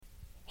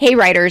Hey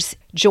writers,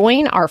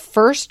 join our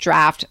First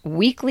Draft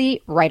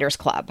weekly writers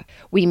club.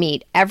 We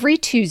meet every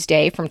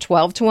Tuesday from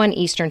 12 to 1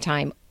 Eastern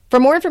Time. For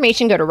more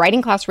information, go to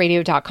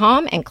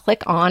writingclassradio.com and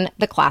click on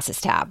the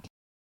Classes tab.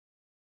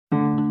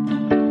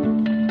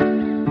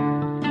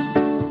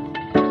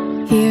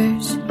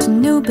 Here's to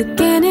new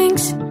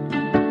beginnings.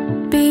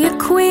 Be a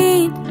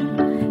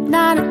queen,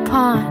 not a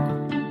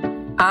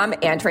pawn. I'm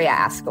Andrea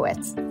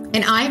Askowitz.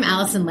 And I'm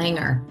Allison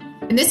Langer.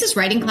 And this is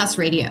Writing Class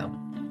Radio.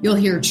 You'll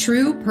hear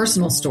true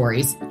personal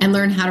stories and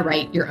learn how to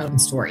write your own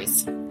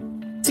stories.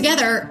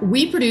 Together,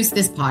 we produce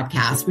this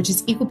podcast, which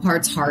is equal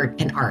parts heart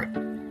and art.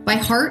 By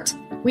heart,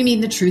 we mean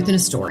the truth in a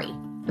story.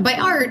 And by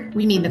art,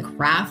 we mean the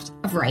craft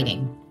of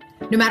writing.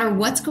 No matter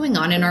what's going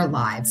on in our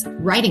lives,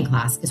 Writing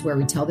Class is where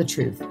we tell the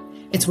truth.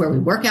 It's where we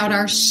work out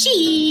our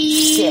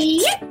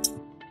shit.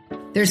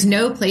 There's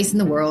no place in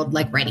the world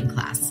like Writing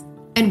Class,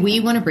 and we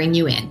want to bring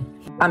you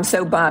in. I'm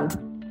so bummed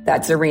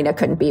that Zarina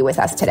couldn't be with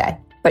us today,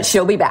 but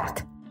she'll be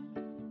back.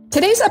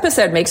 Today's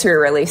episode makes me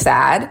really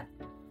sad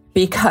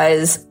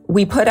because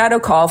we put out a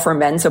call for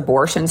men's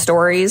abortion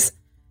stories,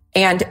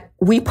 and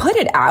we put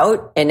it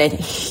out in a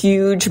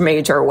huge,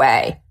 major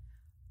way.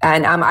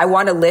 And I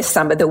want to list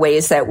some of the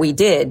ways that we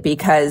did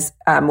because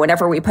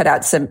whenever we put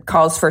out some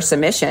calls for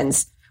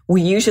submissions,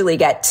 we usually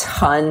get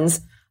tons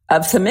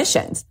of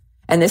submissions.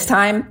 And this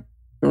time,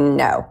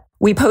 no.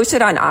 We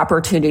posted on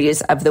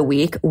Opportunities of the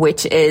Week,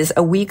 which is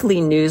a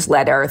weekly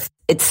newsletter.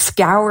 It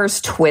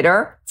scours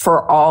Twitter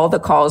for all the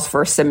calls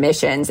for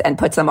submissions and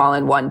puts them all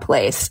in one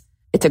place.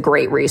 It's a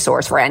great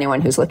resource for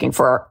anyone who's looking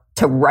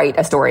to write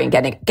a story and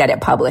get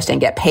it published and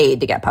get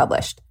paid to get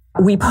published.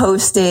 We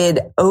posted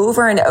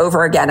over and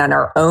over again on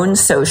our own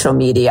social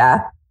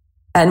media,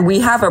 and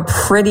we have a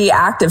pretty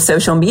active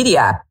social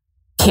media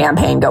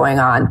campaign going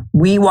on.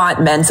 We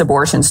want men's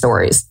abortion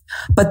stories.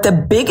 But the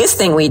biggest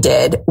thing we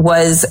did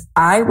was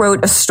I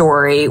wrote a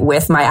story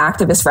with my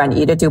activist friend,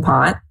 Ida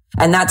DuPont,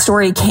 and that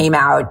story came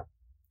out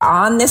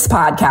on this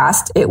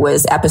podcast. It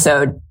was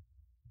episode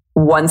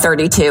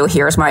 132.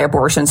 Here's my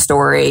abortion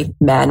story.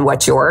 Men,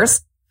 what's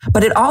yours?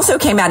 But it also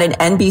came out in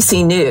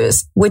NBC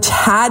News, which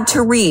had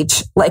to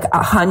reach like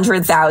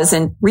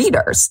 100,000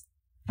 readers.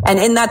 And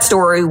in that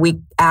story,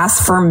 we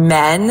asked for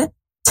men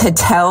to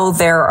tell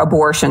their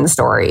abortion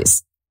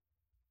stories.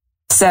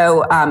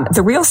 So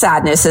the real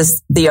sadness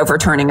is the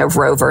overturning of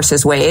Roe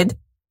versus Wade.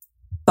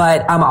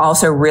 But I'm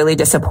also really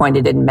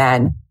disappointed in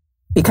men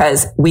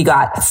because we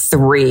got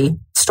 3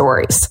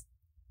 stories.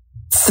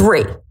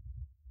 3.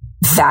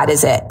 That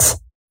is it.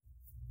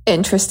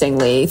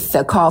 Interestingly,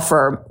 the call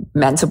for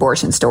men's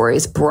abortion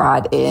stories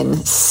brought in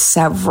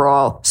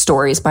several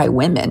stories by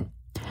women.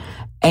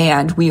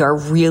 And we are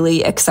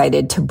really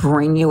excited to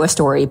bring you a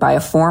story by a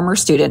former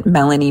student,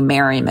 Melanie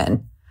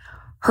Merriman.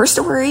 Her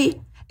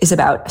story is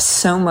about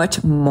so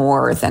much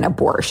more than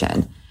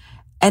abortion.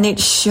 And it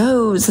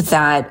shows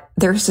that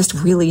there's just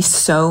really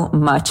so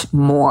much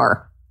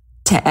more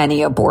to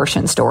any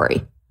abortion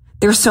story.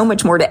 There's so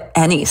much more to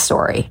any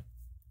story.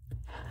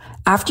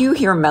 After you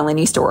hear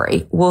Melanie's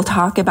story, we'll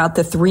talk about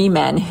the 3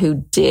 men who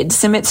did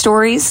submit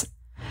stories,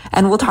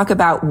 and we'll talk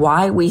about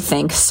why we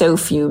think so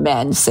few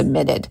men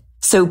submitted.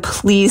 So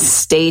please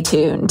stay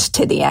tuned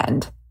to the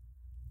end.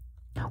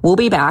 We'll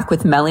be back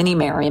with Melanie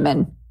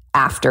Merriman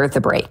after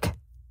the break.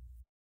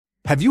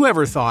 Have you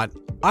ever thought,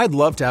 I'd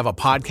love to have a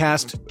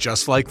podcast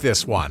just like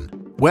this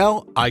one?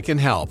 Well, I can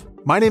help.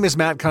 My name is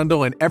Matt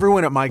Kundle, and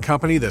everyone at my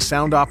company, the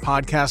Sound Off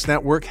Podcast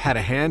Network, had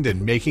a hand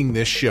in making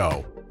this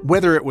show.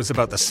 Whether it was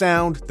about the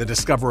sound, the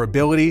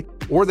discoverability,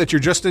 or that you're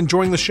just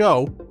enjoying the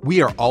show,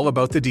 we are all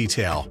about the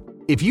detail.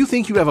 If you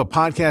think you have a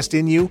podcast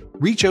in you,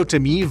 reach out to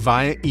me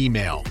via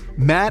email,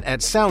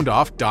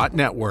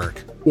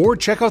 matt@soundoff.network, or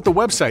check out the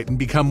website and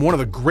become one of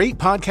the great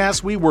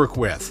podcasts we work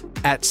with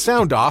at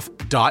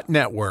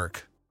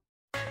soundoff.network.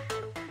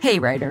 Hey,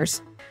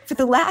 writers. For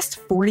the last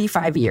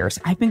 45 years,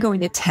 I've been going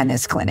to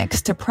tennis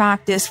clinics to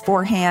practice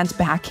forehand,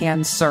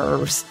 backhand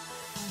serves.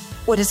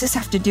 What does this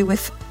have to do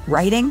with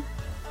writing?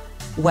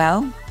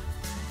 Well,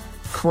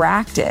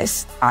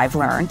 practice, I've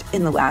learned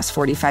in the last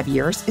 45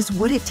 years, is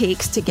what it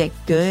takes to get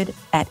good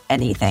at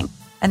anything.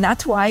 And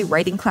that's why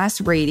Writing Class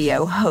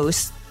Radio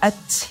hosts a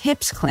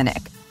tips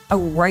clinic, a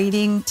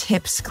writing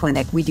tips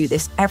clinic. We do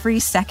this every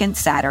second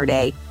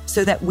Saturday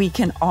so that we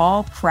can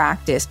all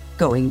practice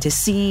going to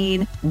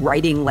scene,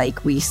 writing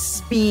like we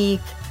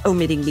speak,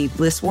 omitting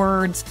needless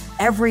words,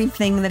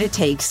 everything that it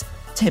takes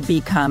to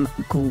become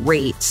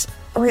great,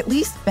 or at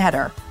least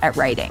better at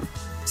writing.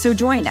 So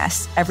join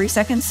us every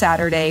second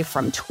Saturday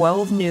from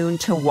 12 noon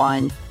to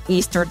 1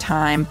 Eastern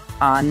Time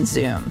on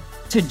Zoom.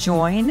 To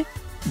join,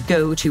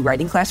 go to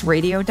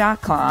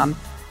writingclassradio.com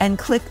and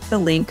click the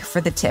link for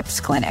the tips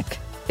clinic.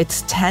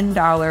 It's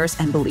 $10,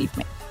 and believe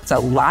me, it's a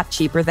lot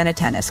cheaper than a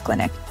tennis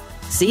clinic.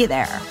 See you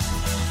there.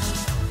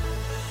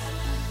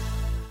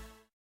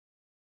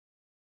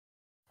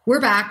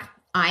 We're back.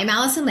 I'm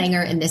Allison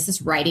Langer, and this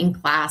is Writing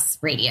Class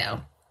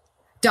Radio.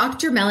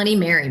 Dr. Melanie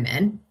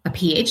Merriman, a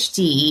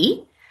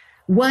PhD,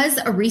 was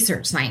a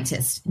research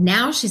scientist.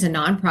 Now she's a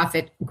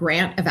nonprofit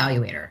grant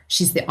evaluator.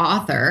 She's the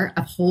author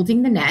of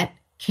Holding the Net,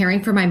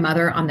 Caring for My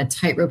Mother on the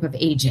Tightrope of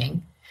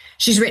Aging.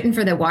 She's written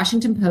for the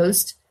Washington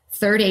Post,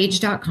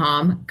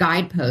 ThirdAge.com,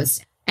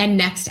 Guidepost, and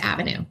Next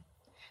Avenue.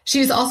 She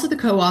is also the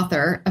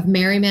co-author of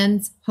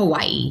Merriman's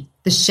Hawaii,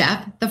 The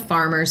Chef, the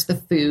Farmers, the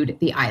Food,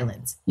 the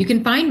Islands. You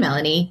can find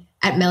Melanie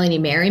at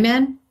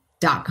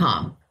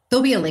MelanieMerriman.com.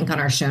 There'll be a link on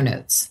our show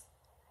notes.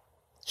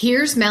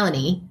 Here's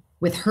Melanie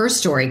with her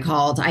story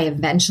called I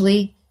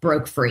Eventually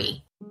Broke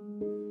Free.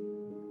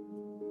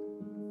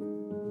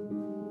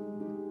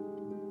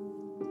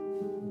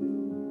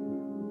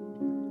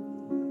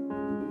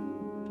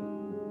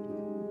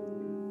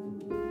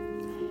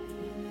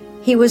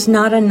 He was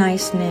not a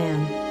nice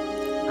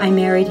man. I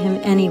married him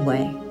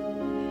anyway.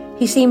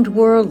 He seemed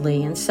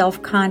worldly and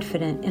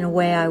self-confident in a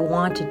way I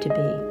wanted to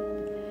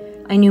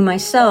be. I knew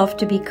myself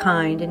to be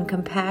kind and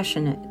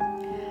compassionate.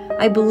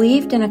 I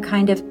believed in a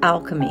kind of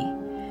alchemy.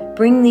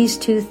 Bring these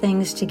two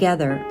things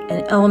together,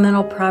 and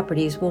elemental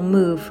properties will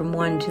move from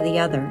one to the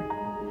other.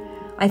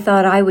 I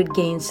thought I would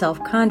gain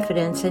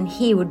self-confidence and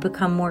he would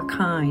become more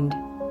kind.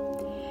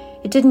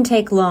 It didn't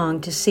take long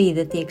to see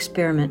that the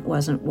experiment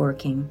wasn't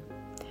working.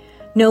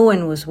 No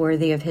one was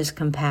worthy of his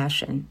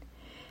compassion,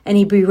 and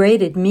he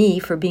berated me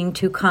for being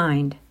too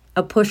kind,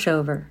 a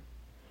pushover.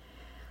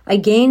 I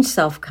gained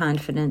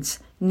self-confidence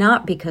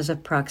not because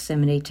of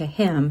proximity to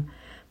him,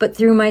 but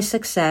through my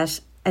success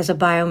as a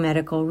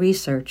biomedical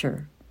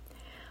researcher.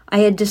 I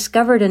had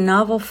discovered a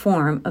novel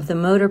form of the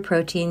motor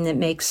protein that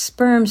makes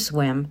sperm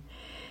swim,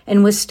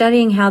 and was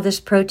studying how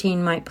this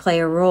protein might play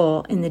a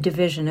role in the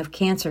division of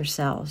cancer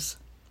cells.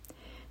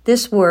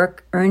 This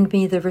work earned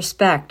me the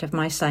respect of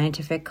my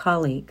scientific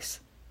colleagues.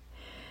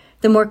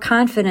 The more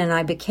confident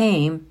I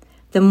became,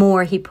 the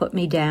more he put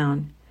me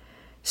down.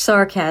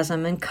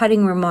 Sarcasm and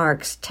cutting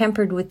remarks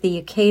tempered with the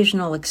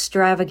occasional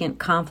extravagant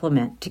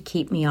compliment to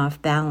keep me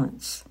off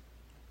balance.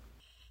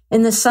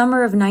 In the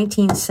summer of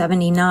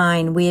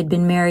 1979, we had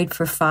been married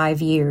for 5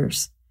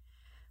 years.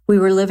 We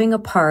were living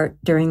apart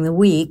during the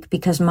week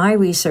because my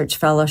research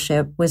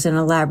fellowship was in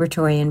a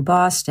laboratory in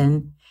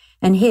Boston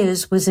and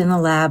his was in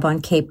a lab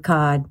on Cape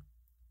Cod.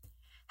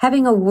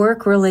 Having a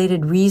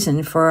work-related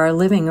reason for our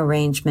living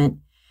arrangement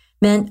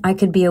meant I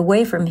could be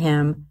away from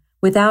him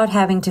without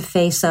having to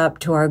face up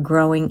to our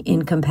growing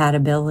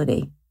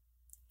incompatibility.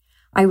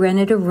 I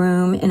rented a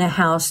room in a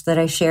house that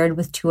I shared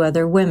with 2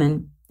 other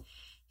women.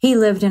 He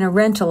lived in a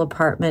rental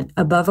apartment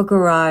above a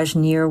garage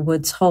near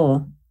Woods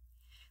Hole.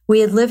 We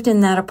had lived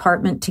in that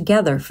apartment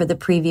together for the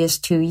previous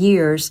 2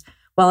 years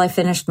while I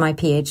finished my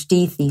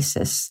PhD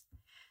thesis.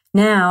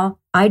 Now,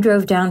 I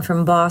drove down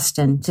from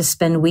Boston to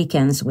spend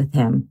weekends with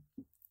him.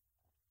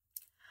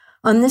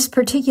 On this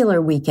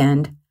particular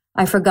weekend,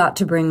 I forgot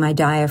to bring my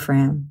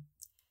diaphragm.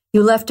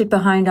 "You left it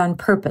behind on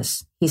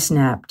purpose," he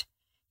snapped.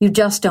 "You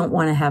just don't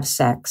want to have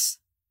sex."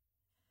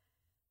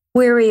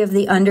 Weary of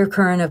the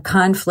undercurrent of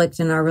conflict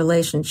in our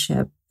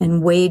relationship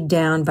and weighed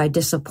down by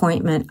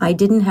disappointment, I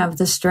didn't have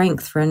the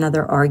strength for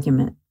another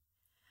argument.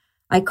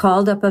 I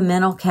called up a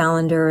mental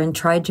calendar and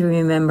tried to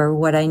remember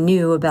what I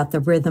knew about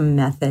the rhythm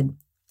method.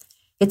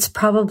 It's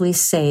probably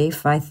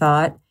safe, I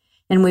thought,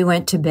 and we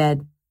went to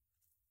bed.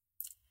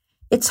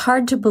 It's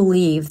hard to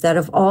believe that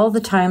of all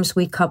the times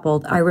we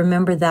coupled, I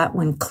remember that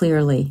one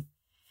clearly.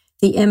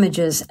 The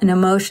images and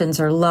emotions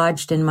are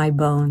lodged in my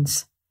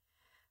bones.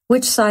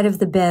 Which side of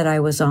the bed I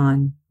was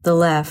on, the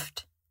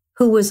left.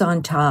 Who was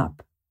on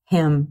top,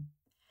 him.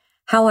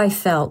 How I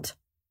felt,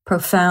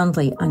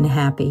 profoundly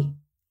unhappy.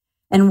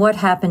 And what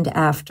happened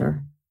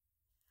after.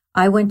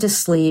 I went to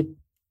sleep,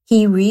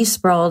 he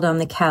re-sprawled on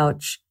the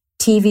couch,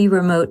 TV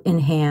remote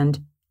in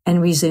hand,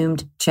 and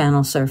resumed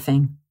channel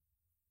surfing.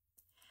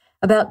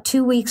 About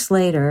 2 weeks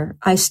later,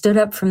 I stood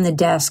up from the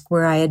desk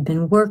where I had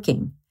been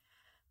working.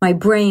 My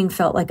brain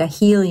felt like a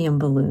helium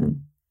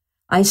balloon.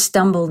 I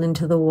stumbled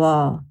into the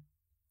wall.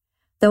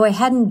 Though I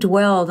hadn't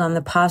dwelled on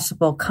the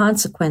possible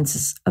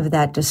consequences of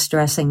that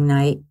distressing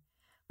night,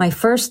 my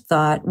first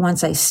thought,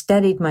 once I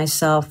steadied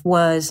myself,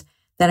 was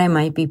that I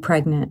might be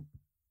pregnant.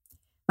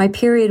 My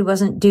period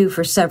wasn't due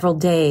for several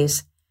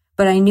days,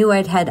 but I knew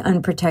I'd had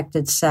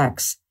unprotected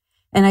sex,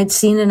 and I'd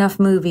seen enough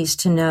movies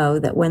to know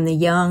that when the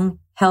young,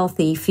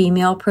 healthy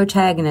female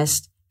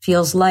protagonist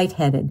feels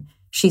lightheaded,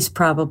 she's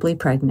probably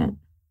pregnant.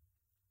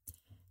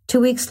 2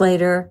 weeks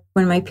later,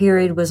 when my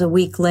period was a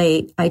week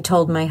late, I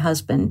told my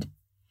husband.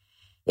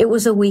 It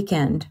was a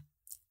weekend.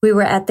 We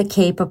were at the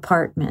Cape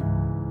apartment.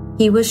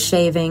 He was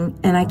shaving,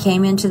 and I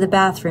came into the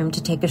bathroom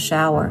to take a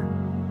shower.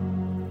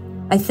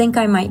 "I think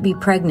I might be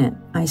pregnant,"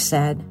 I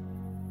said.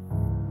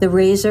 The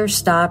razor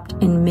stopped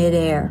in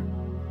midair.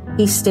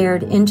 He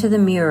stared into the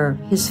mirror,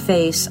 his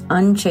face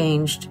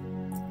unchanged.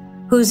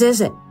 "Whose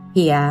is it?"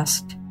 he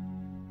asked.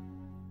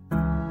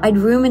 I'd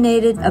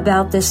ruminated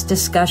about this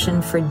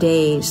discussion for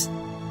days,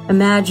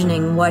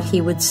 imagining what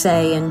he would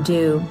say and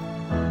do.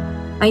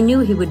 I knew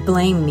he would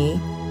blame me.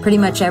 Pretty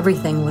much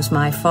everything was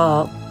my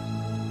fault.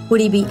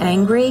 Would he be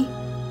angry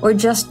or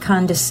just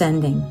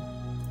condescending?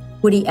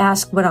 Would he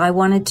ask what I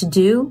wanted to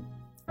do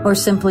or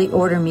simply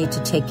order me to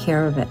take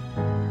care of it?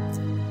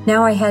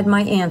 Now I had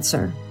my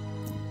answer.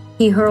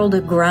 He hurled a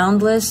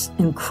groundless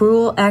and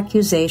cruel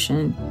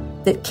accusation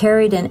that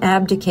carried an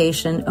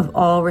abdication of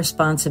all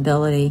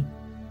responsibility.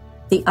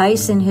 The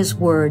ice in his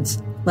words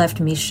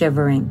left me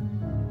shivering.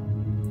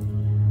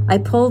 I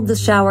pulled the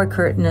shower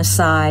curtain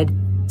aside,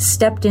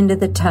 stepped into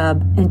the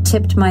tub, and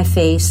tipped my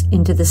face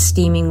into the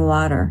steaming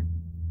water.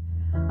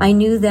 I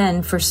knew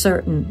then for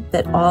certain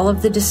that all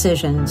of the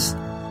decisions,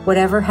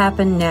 whatever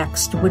happened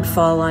next, would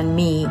fall on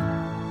me.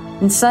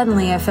 And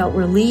suddenly I felt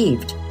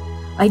relieved.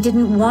 I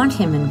didn't want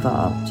him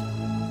involved.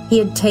 He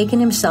had taken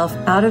himself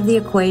out of the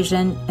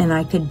equation, and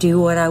I could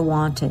do what I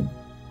wanted.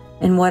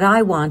 And what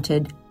I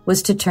wanted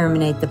was to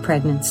terminate the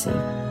pregnancy.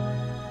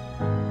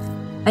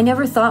 I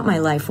never thought my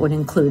life would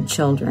include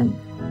children.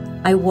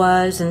 I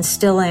was and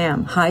still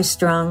am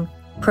high-strung,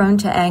 prone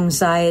to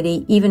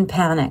anxiety, even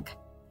panic.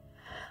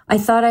 I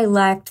thought I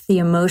lacked the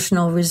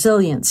emotional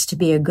resilience to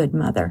be a good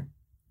mother.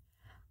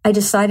 I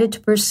decided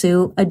to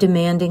pursue a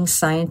demanding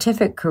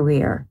scientific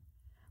career.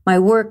 My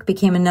work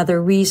became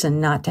another reason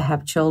not to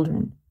have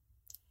children.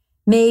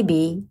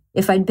 Maybe,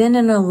 if I'd been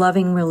in a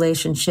loving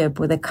relationship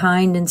with a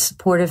kind and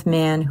supportive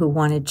man who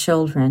wanted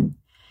children,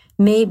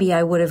 maybe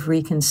I would have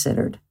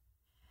reconsidered.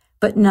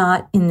 But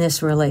not in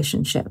this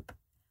relationship.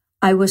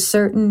 I was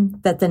certain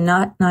that the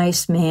not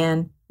nice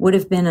man would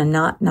have been a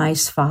not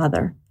nice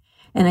father,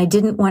 and I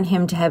didn't want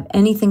him to have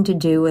anything to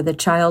do with a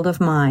child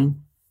of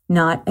mine,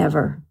 not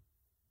ever.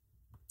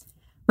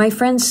 My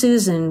friend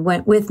Susan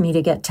went with me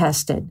to get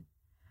tested.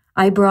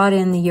 I brought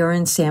in the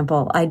urine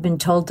sample I'd been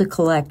told to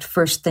collect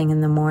first thing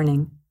in the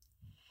morning.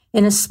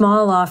 In a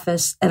small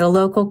office at a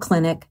local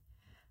clinic,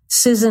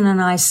 Susan and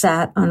I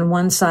sat on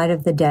one side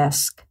of the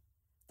desk.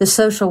 The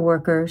social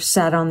worker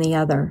sat on the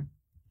other.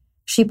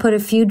 She put a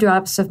few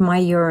drops of my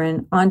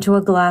urine onto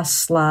a glass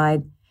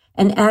slide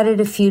and added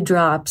a few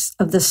drops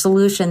of the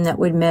solution that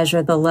would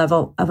measure the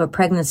level of a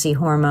pregnancy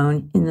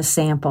hormone in the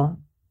sample.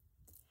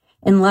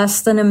 In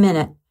less than a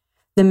minute,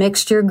 the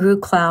mixture grew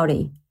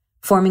cloudy,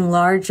 forming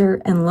larger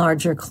and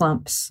larger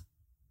clumps.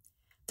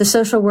 The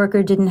social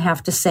worker didn't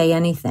have to say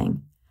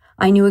anything.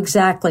 I knew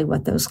exactly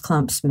what those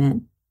clumps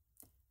meant.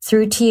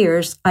 Through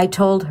tears, I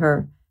told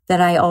her that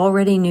I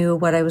already knew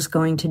what I was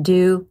going to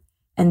do,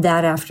 and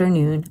that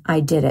afternoon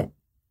I did it.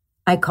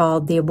 I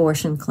called the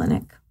abortion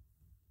clinic.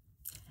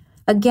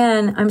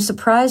 Again, I'm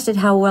surprised at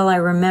how well I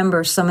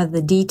remember some of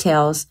the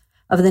details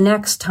of the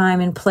next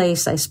time and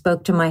place I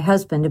spoke to my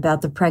husband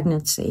about the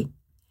pregnancy.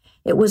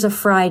 It was a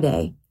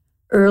Friday,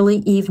 early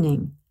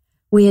evening.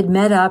 We had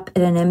met up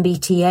at an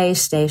MBTA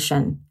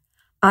station.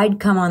 I'd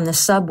come on the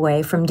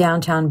subway from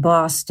downtown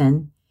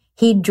Boston.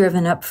 He'd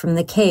driven up from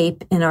the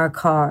Cape in our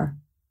car.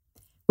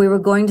 We were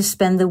going to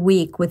spend the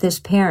week with his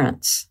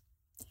parents.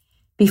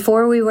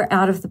 Before we were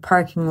out of the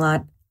parking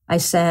lot, I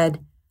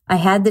said, I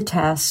had the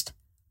test.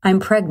 I'm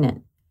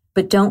pregnant,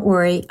 but don't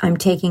worry, I'm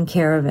taking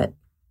care of it.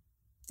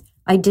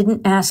 I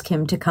didn't ask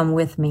him to come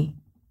with me.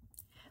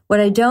 What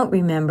I don't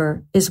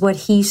remember is what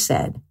he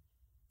said.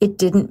 It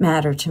didn't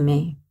matter to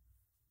me.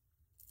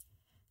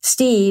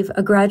 Steve,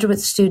 a graduate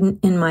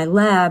student in my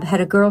lab, had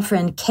a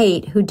girlfriend,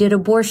 Kate, who did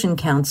abortion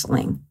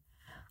counseling.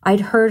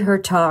 I'd heard her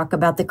talk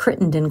about the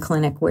Crittenden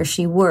clinic where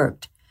she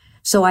worked,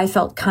 so I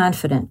felt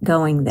confident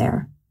going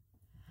there.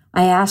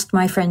 I asked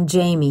my friend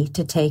Jamie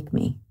to take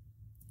me.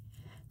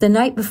 The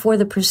night before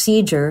the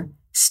procedure,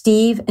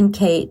 Steve and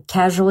Kate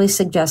casually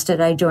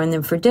suggested I join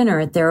them for dinner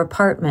at their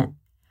apartment.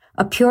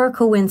 A pure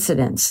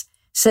coincidence,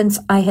 since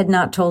I had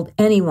not told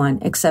anyone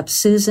except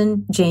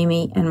Susan,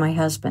 Jamie, and my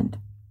husband.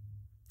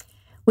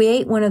 We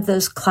ate one of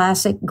those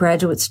classic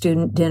graduate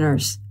student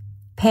dinners,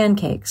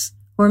 pancakes,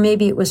 or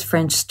maybe it was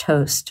French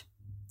toast.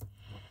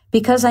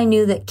 Because I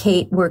knew that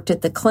Kate worked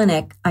at the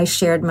clinic, I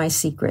shared my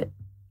secret.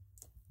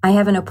 I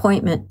have an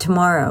appointment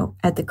tomorrow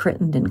at the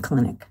Crittenden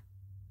clinic.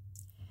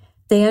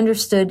 They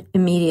understood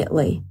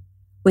immediately.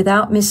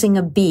 Without missing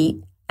a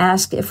beat,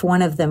 asked if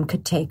one of them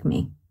could take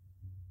me.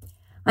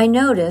 I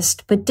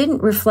noticed, but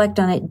didn't reflect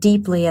on it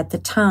deeply at the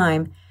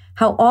time,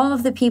 how all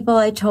of the people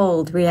I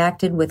told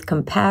reacted with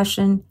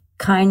compassion,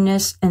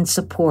 kindness, and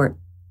support,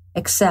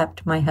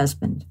 except my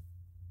husband.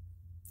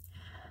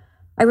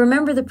 I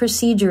remember the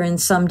procedure in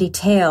some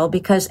detail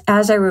because,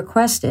 as I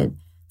requested,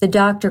 the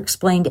doctor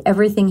explained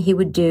everything he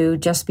would do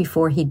just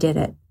before he did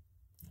it.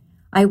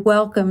 I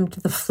welcomed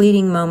the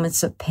fleeting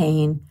moments of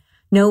pain,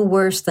 no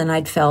worse than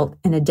I'd felt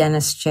in a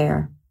dentist's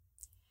chair.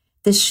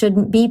 This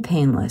shouldn't be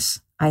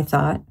painless, I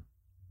thought.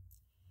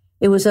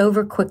 It was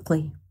over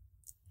quickly.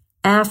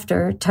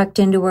 After, tucked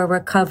into a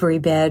recovery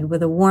bed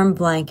with a warm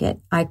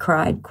blanket, I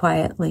cried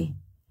quietly.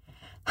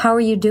 "How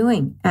are you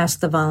doing?"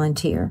 asked the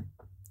volunteer.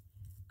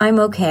 "I'm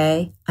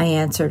okay," I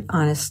answered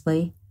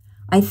honestly.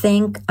 "I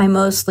think I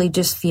mostly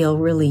just feel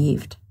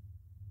relieved."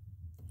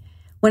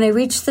 When I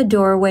reached the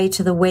doorway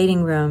to the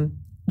waiting room,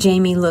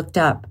 Jamie looked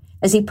up,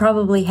 as he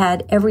probably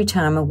had every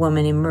time a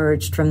woman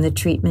emerged from the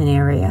treatment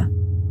area.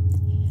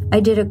 I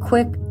did a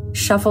quick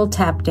shuffle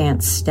tap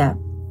dance step.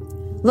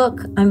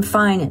 "Look, I'm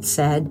fine," it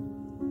said.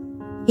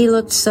 He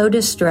looked so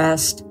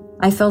distressed,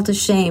 I felt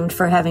ashamed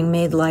for having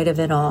made light of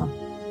it all.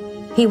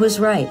 He was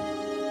right.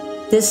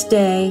 This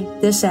day,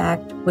 this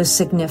act was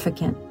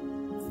significant.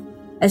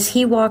 As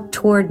he walked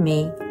toward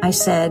me, I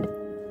said,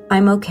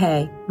 "I'm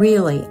okay.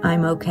 Really,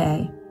 I'm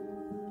okay."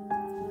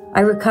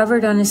 I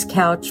recovered on his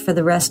couch for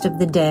the rest of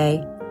the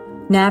day,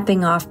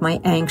 napping off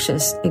my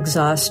anxious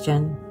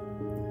exhaustion.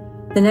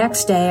 The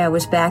next day, I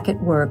was back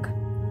at work,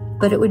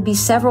 but it would be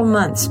several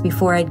months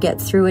before I'd get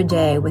through a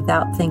day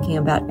without thinking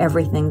about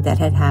everything that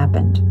had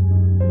happened.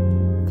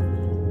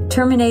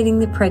 Terminating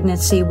the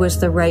pregnancy was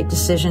the right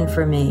decision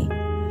for me,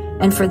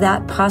 and for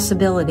that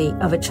possibility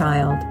of a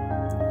child.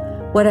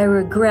 What I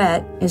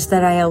regret is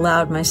that I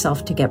allowed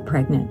myself to get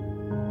pregnant.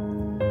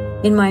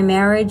 In my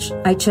marriage,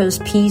 I chose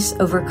peace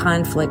over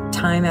conflict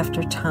time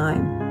after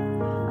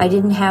time. I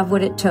didn't have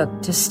what it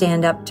took to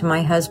stand up to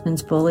my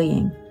husband's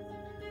bullying.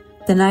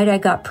 The night I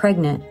got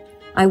pregnant,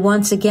 I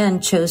once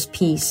again chose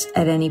peace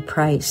at any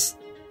price,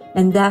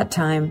 and that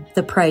time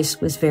the price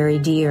was very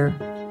dear.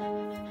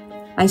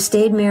 I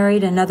stayed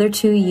married another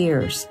 2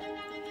 years,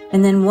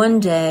 and then one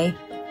day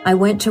I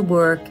went to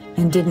work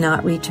and did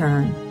not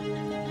return.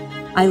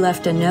 I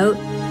left a note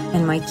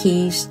and my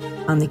keys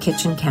on the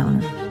kitchen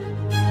counter.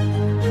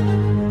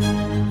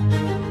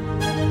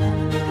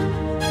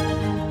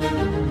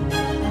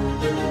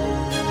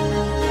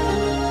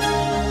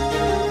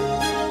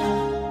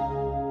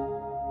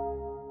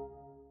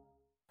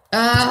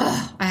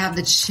 I have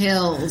the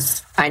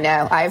chills. I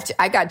know.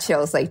 I got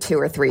chills like 2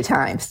 or 3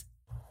 times.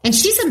 And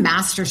she's a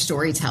master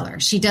storyteller.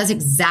 She does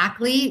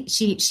exactly,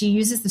 she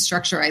uses the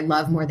structure I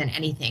love more than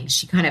anything.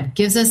 She kind of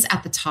gives us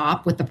at the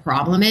top what the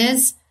problem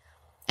is,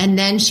 and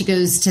then she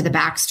goes to the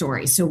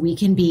backstory so we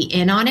can be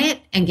in on it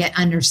and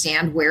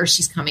understand where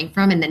she's coming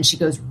from. And then she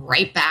goes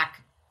right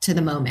back to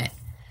the moment.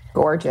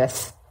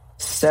 Gorgeous.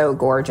 So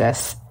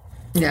gorgeous.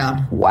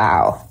 Yeah.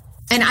 Wow.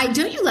 And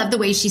don't you love the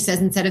way she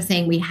says, instead of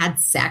saying we had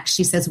sex,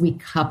 she says we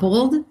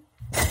coupled?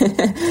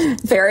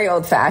 Very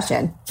old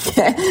fashioned.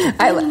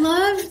 I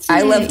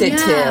loved it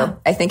too.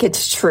 I think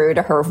it's true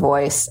to her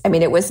voice. I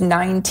mean, it was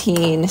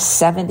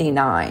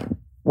 1979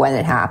 when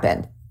it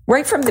happened.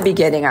 Right from the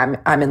beginning,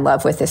 I'm in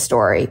love with this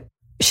story.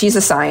 She's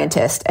a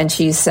scientist and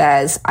she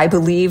says, "I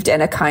believed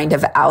in a kind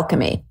of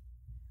alchemy.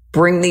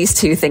 Bring these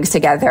two things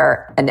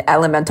together and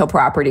elemental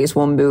properties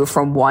will move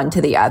from one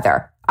to the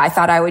other. I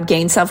thought I would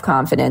gain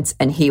self-confidence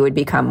and he would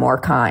become more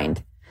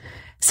kind."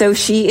 So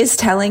she is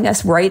telling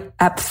us right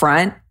up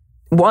front,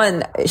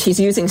 one, she's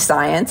using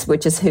science,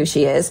 which is who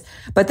she is,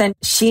 but then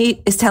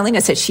she is telling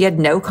us that she had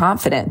no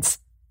confidence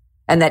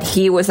and that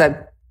he was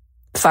a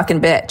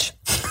fucking bitch.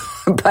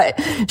 But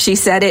she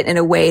said it in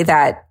a way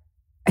that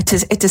it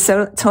just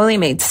so totally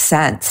made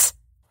sense.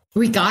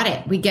 We got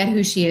it. We get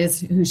who she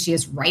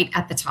is right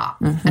at the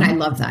top. Mm-hmm. And I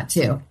love that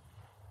too.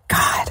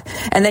 God.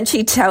 And then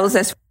she tells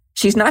us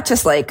she's not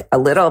just like a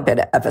little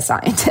bit of a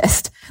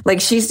scientist. Like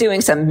she's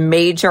doing some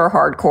major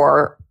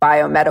hardcore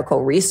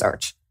biomedical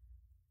research.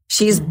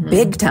 She's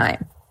big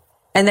time.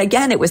 And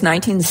again, it was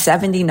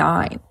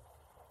 1979.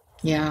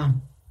 Yeah.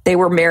 They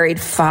were married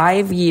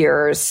 5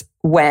 years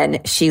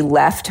when she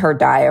left her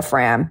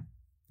diaphragm.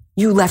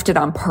 You left it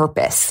on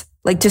purpose.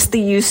 Like just the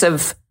use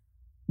of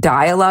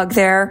dialogue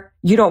there.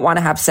 You don't want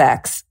to have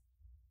sex.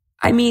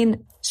 I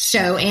mean,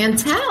 show and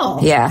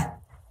tell. Yeah.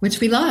 Which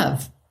we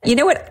love. You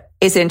know what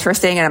is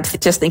interesting? And I'm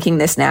just thinking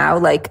this now,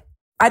 like,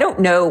 I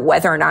don't know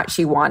whether or not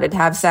she wanted to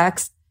have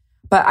sex,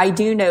 but I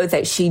do know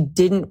that she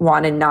didn't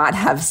want to not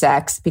have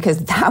sex because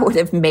that would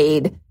have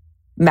made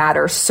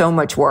matters so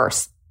much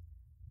worse.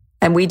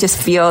 And we just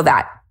feel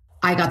that.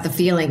 I got the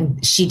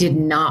feeling she did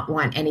not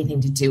want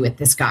anything to do with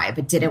this guy,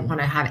 but didn't want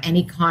to have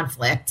any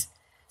conflict.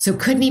 So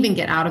couldn't even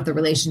get out of the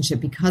relationship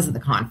because of the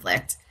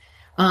conflict.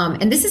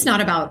 And this is not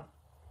about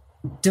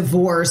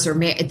divorce or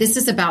this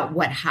is about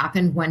what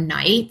happened one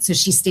night. So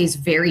she stays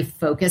very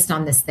focused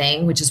on this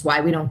thing, which is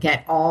why we don't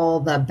get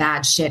all the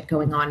bad shit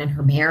going on in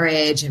her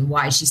marriage and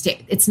why she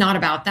stayed. It's not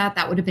about that.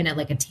 That would have been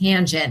a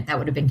tangent. That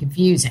would have been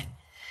confusing.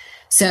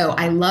 So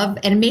I love,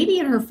 and maybe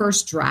in her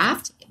first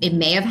draft, it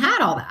may have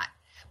had all that,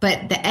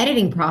 but the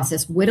editing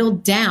process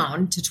whittled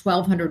down to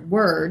 1,200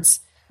 words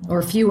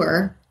or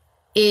fewer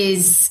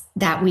is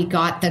that we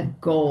got the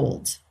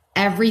gold.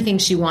 Everything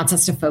she wants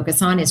us to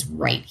focus on is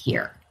right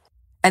here.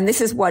 And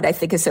this is what I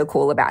think is so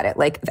cool about it.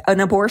 Like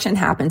an abortion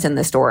happens in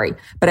the story,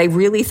 but I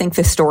really think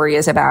the story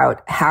is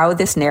about how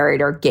this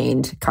narrator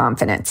gained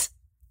confidence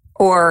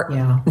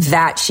or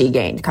that she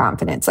gained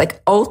confidence.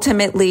 Like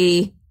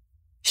ultimately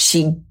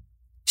she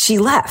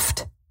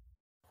left.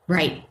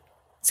 Right.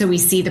 So we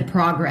see the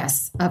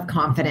progress of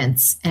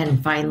confidence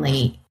and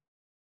finally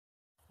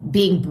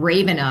being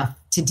brave enough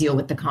to deal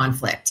with the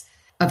conflict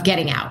of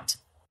getting out.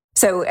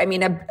 So, I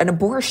mean, an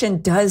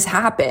abortion does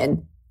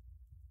happen.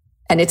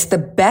 And it's the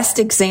best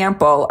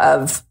example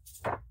of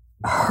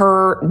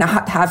her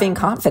not having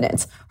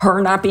confidence,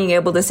 her not being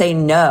able to say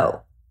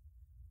no.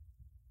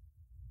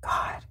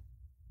 God.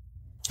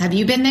 Have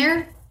you been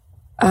there?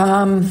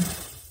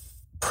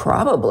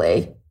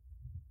 Probably.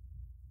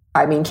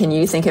 I mean, can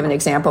you think of an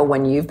example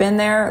when you've been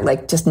there?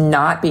 Like just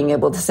not being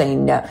able to say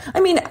no.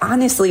 I mean,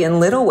 honestly, in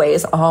little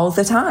ways all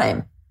the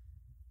time.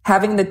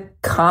 Having the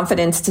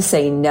confidence to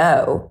say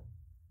no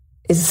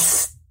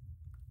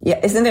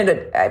isn't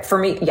it for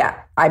me?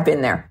 Yeah, I've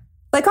been there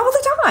like all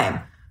the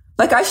time.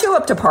 Like I show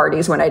up to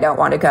parties when I don't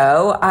want to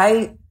go.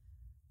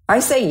 I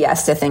say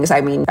yes to things I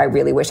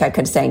really wish I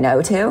could say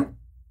no to.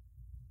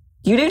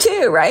 You do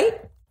too, right?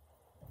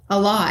 A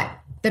lot.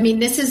 I mean,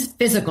 this is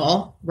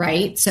physical,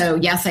 right? So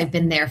yes, I've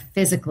been there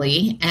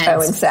physically.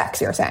 And in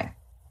sex, you're saying.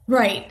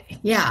 Right.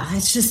 Yeah.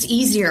 It's just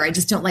easier. I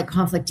just don't like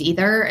conflict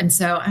either. And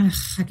so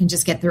I can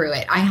just get through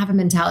it. I have a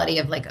mentality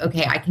of like,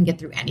 okay, I can get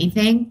through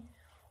anything.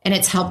 And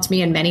it's helped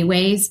me in many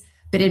ways,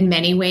 but in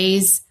many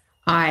ways,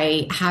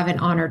 I haven't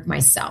honored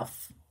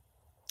myself.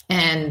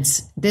 And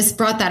this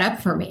brought that up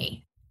for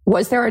me.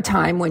 Was there a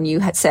time when you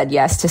had said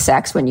yes to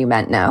sex when you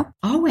meant no?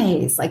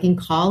 Always. Like in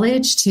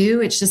college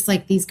too. It's just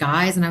like these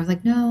guys. And I was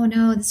like, no,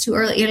 it's too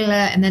early.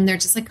 And then they're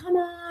just like, come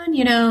on,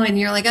 and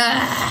you're like,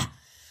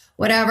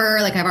 whatever.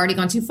 Like I've already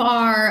gone too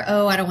far.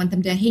 Oh, I don't want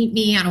them to hate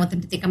me. I don't want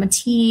them to think I'm a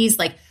tease.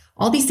 Like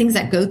all these things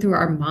that go through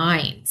our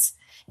minds.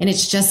 And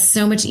it's just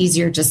so much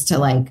easier just to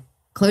like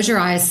close your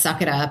eyes,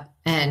 suck it up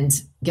and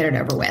get it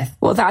over with.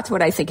 Well, that's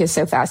what I think is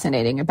so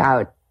fascinating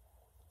about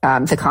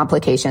the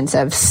complications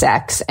of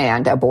sex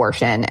and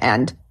abortion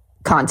and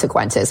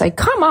consequences. Like,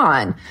 come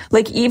on.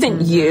 Like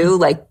even you,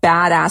 like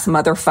badass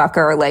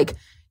motherfucker, like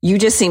you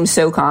just seem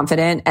so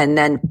confident. And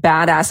then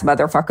badass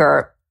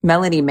motherfucker,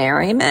 Melanie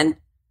Merriman.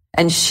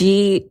 And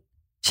she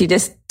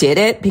just did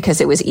it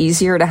because it was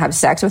easier to have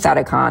sex without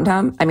a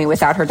condom. I mean,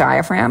 without her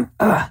diaphragm.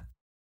 Ugh.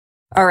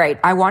 All right.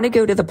 I want to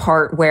go to the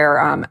part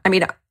where,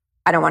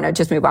 I don't want to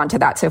just move on to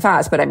that so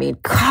fast, but I mean,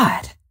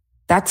 God,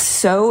 that's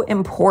so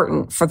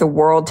important for the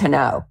world to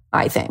know,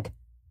 I think,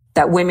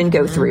 that women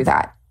go through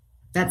that.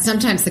 That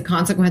sometimes the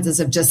consequences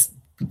of just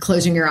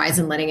closing your eyes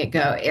and letting it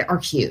go are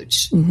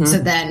huge. Mm-hmm. So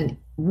then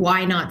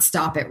why not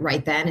stop it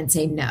right then and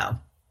say, no,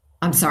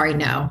 I'm sorry,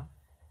 no.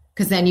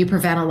 Because then you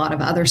prevent a lot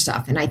of other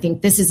stuff. And I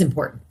think this is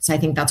important. So I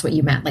think that's what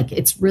you meant. Like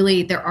it's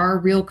really, there are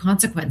real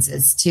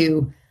consequences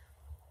to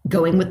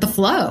going with the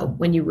flow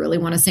when you really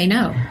want to say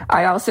no.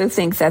 I also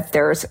think that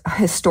there's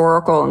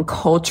historical and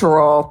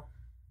cultural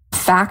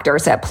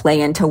factors that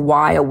play into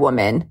why a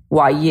woman,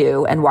 why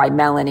you and why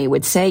Melanie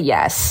would say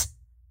yes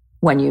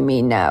when you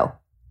mean no.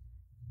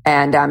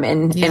 And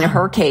in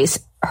her case,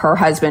 her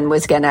husband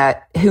was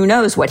who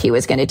knows what he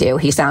was going to do.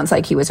 He sounds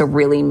like he was a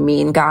really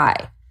mean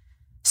guy.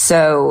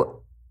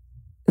 So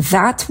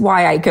that's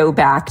why I go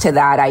back to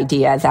that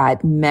idea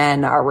that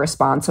men are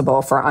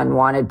responsible for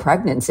unwanted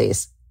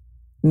pregnancies.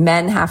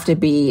 Men have to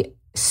be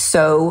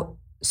so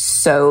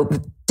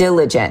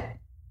diligent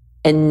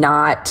in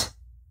not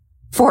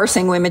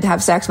forcing women to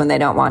have sex when they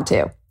don't want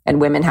to.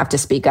 And women have to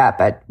speak up.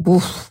 But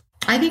oof.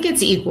 I think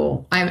it's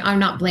equal. I'm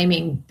not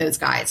blaming those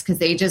guys because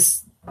they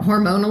just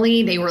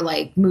hormonally, they were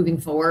like moving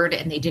forward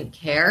and they didn't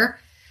care.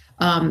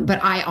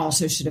 But I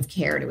also should have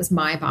cared. It was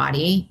my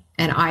body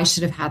and I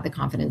should have had the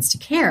confidence to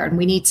care. And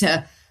we need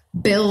to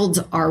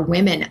build our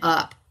women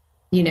up,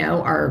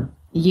 our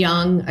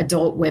young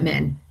adult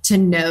women to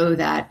know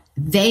that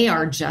they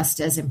are just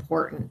as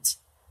important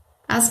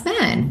as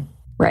men.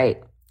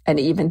 Right. And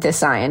even the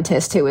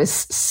scientist who is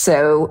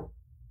so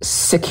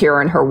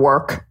secure in her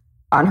work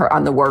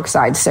on the work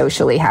side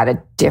socially had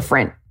a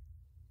different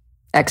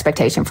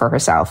expectation for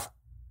herself.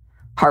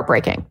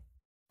 Heartbreaking.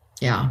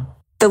 Yeah.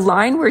 The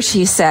line where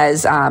she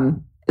says,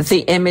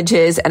 the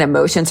images and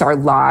emotions are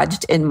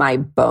lodged in my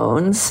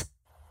bones.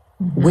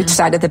 Mm-hmm. Which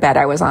side of the bed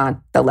I was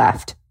on? The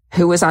left.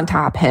 Who was on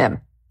top? Him.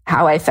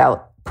 How I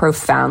felt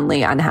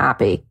profoundly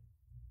unhappy.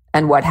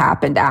 And what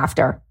happened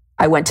after.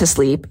 I went to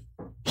sleep.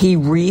 He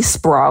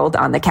re-sprawled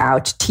on the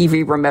couch,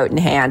 TV remote in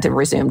hand, and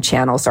resumed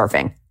channel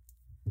surfing.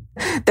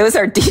 Those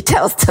are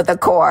details to the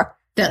core.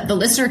 The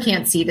listener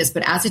can't see this,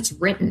 but as it's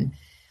written,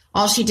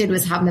 all she did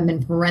was have them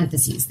in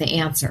parentheses, the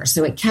answer.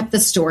 So it kept the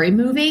story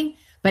moving,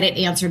 but it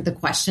answered the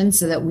question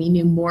so that we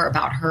knew more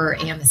about her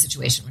and the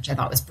situation, which I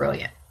thought was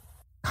brilliant.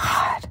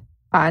 God,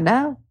 I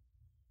know.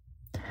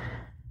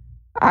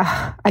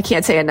 I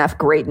can't say enough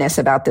greatness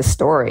about this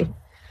story.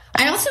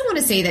 I also want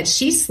to say that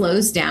she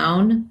slows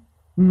down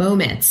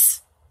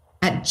moments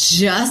at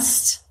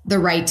just the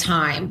right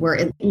time where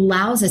it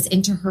allows us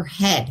into her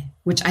head,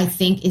 which I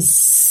think is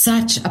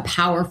such a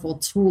powerful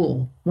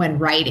tool when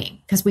writing,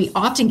 because we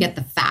often get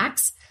the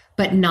facts,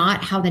 but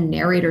not how the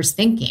narrator's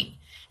thinking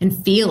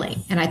and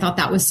feeling. And I thought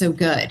that was so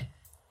good.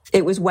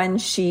 It was when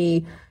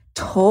she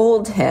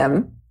told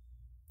him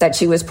that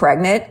she was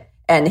pregnant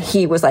and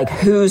he was like,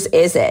 whose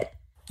is it?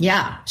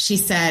 Yeah. She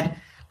said,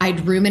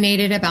 I'd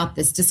ruminated about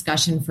this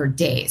discussion for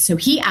days. So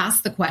he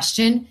asked the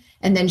question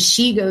and then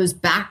she goes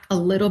back a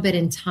little bit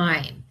in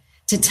time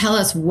to tell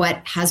us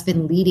what has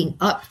been leading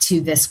up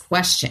to this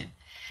question,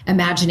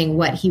 imagining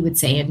what he would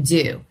say and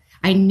do.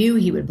 I knew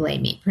he would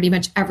blame me. Pretty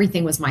much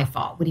everything was my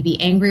fault. Would he be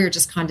angry or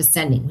just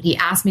condescending? Would he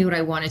ask me what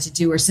I wanted to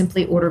do or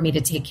simply order me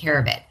to take care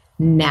of it?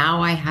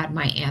 Now I had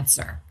my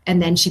answer.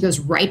 And then she goes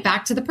right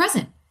back to the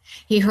present.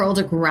 He hurled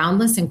a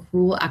groundless and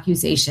cruel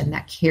accusation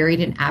that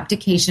carried an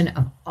abdication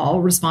of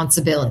all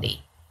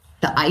responsibility.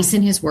 The ice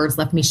in his words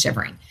left me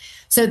shivering.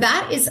 So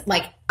that is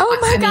like, oh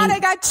my God, I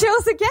got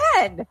chills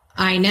again.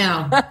 I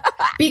know.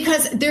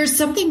 Because there's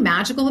something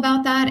magical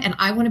about that. And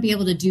I want to be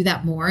able to do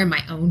that more in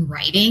my own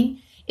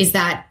writing, is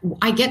that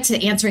I get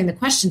to answering the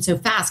question so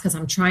fast because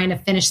I'm trying to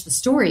finish the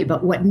story.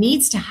 But what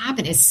needs to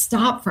happen is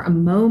stop for a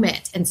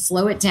moment and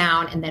slow it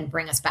down and then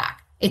bring us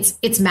back.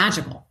 It's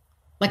magical,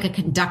 like a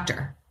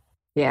conductor.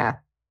 Yeah,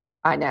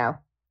 I know.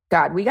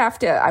 God,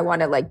 I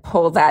want to like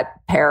pull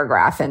that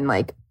paragraph and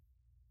like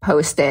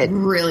post it.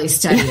 Really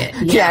study it.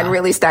 Yeah, and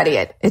really study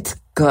it. It's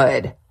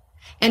good.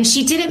 And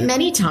she did it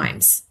many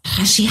times.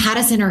 She had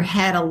us in her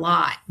head a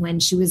lot when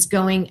she was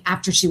going,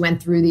 after she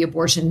went through the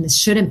abortion. This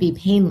shouldn't be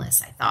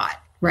painless, I thought.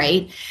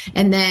 Right.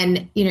 And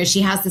then,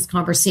 she has this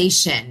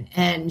conversation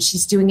and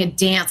she's doing a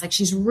dance. Like,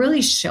 she's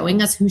really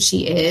showing us who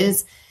she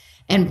is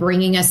and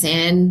bringing us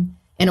in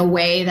a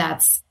way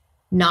that's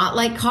not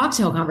like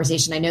cocktail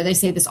conversation. I know they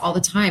say this all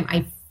the time.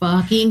 I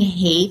fucking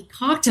hate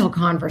cocktail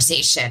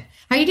conversation.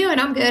 How you doing?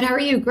 I'm good. How are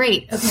you?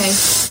 Great. Okay.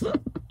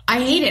 I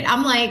hate it.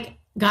 I'm like,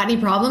 got any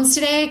problems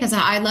today? Because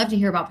I love to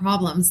hear about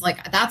problems.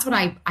 Like, that's what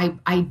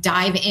I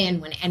dive in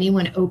when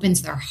anyone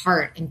opens their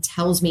heart and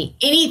tells me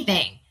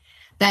anything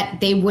that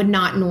they would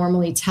not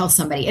normally tell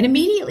somebody. And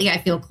immediately I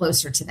feel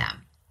closer to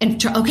them.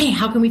 And okay,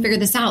 how can we figure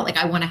this out? Like,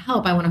 I want to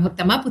help. I want to hook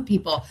them up with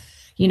people,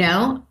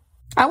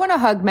 I want to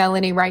hug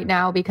Melanie right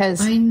now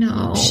because I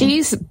know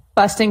she's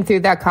busting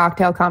through that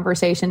cocktail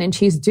conversation and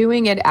she's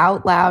doing it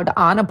out loud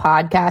on a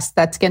podcast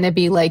that's going to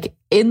be like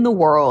in the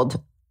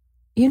world.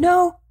 I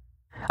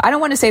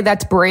don't want to say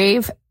that's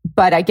brave,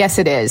 but I guess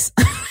it is.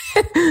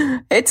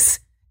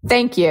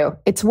 Thank you.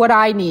 It's what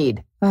I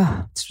need.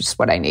 It's just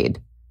what I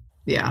need.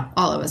 Yeah,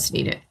 all of us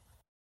need it.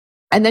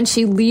 And then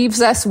she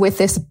leaves us with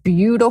this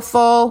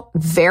beautiful,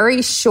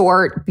 very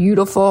short,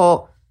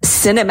 beautiful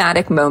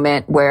cinematic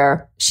moment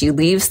where she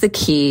leaves the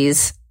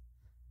keys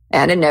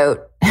and a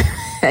note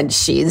and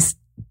she's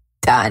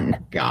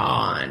done.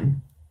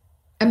 Gone.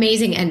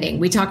 Amazing ending.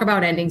 We talk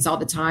about endings all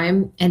the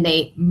time, and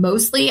they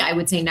mostly, I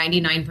would say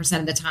 99%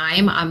 of the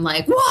time, I'm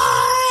like, what?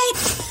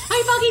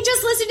 I fucking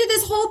just listened to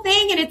this whole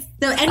thing and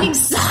the ending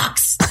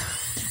sucks.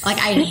 Like,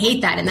 I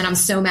hate that. And then I'm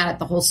so mad at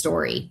the whole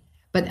story.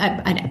 But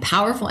a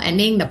powerful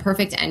ending, the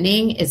perfect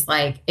ending, is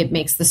like, it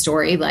makes the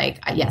story like,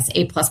 yes,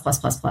 A++++.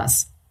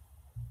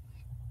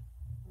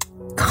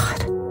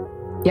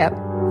 God. Yep.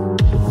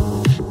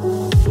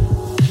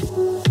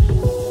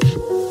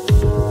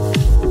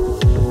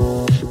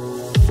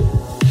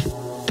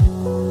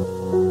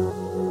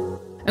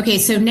 Okay,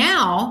 so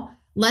now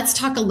let's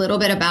talk a little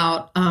bit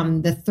about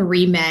the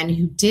three men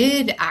who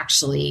did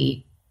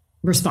actually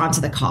respond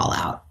to the call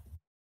out.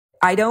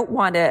 I don't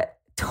want to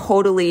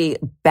totally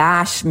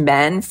bash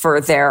men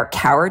for their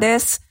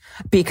cowardice,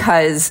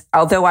 because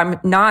although I'm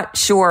not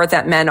sure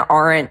that men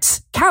aren't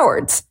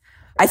cowards,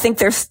 I think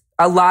there's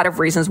a lot of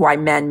reasons why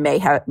men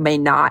may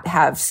not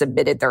have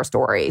submitted their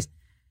stories.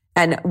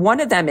 And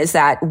one of them is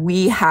that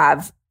we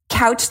have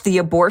couched the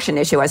abortion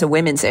issue as a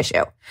women's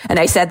issue. And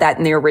I said that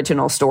in the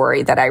original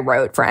story that I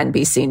wrote for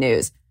NBC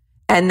News.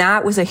 And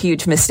that was a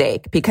huge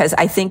mistake, because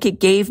I think it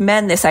gave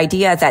men this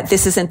idea that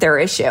this isn't their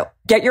issue.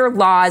 Get your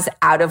laws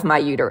out of my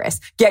uterus.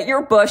 Get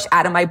your bush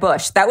out of my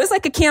bush. That was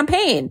like a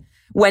campaign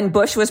when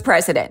Bush was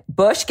president.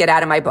 Bush, get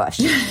out of my bush.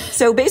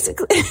 So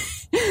basically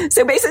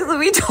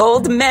we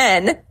told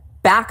men,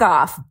 back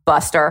off,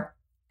 Buster.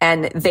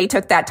 And they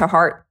took that to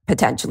heart,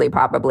 potentially,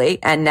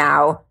 probably. And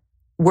now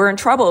we're in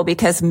trouble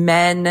because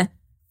men,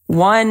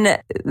 one,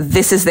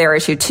 this is their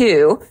issue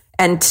too.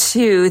 And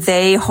two,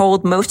 they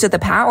hold most of the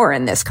power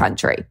in this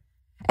country.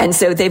 And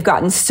so they've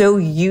gotten so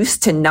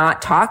used to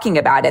not talking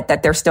about it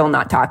that they're still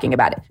not talking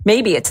about it.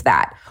 Maybe it's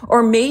that.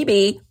 Or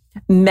maybe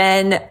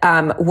men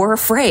were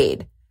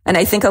afraid. And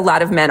I think a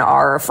lot of men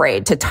are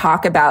afraid to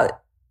talk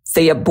about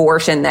the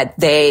abortion that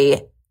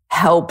they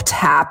helped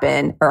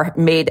happen or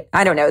made,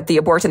 I don't know, the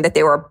abortion that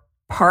they were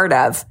part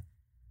of.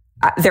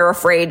 They're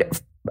afraid,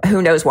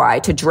 who knows why,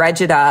 to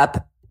dredge it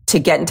up, to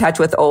get in touch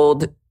with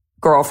old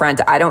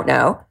girlfriends. I don't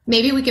know.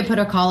 Maybe we could put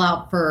a call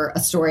out for a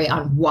story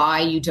on why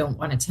you don't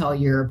want to tell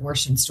your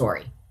abortion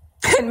story.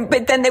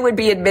 But then they would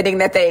be admitting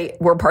that they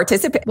were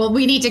participating. Well,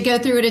 we need to go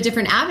through it a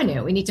different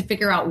avenue. We need to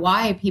figure out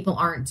why people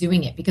aren't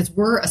doing it, because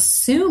we're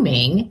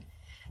assuming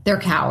they're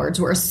cowards.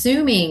 We're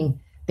assuming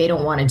they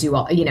don't want to do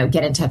all,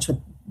 get in touch with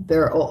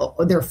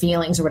their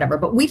feelings or whatever,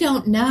 but we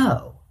don't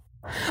know.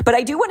 But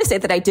I do want to say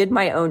that I did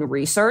my own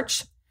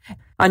research.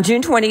 On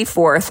June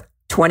 24th,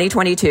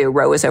 2022,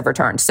 Roe was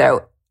overturned.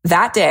 So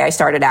that day I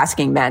started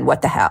asking men,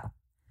 what the hell?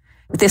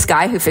 This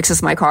guy who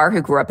fixes my car,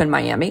 who grew up in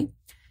Miami,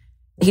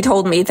 he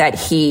told me that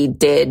he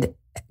did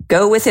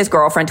go with his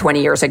girlfriend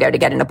 20 years ago to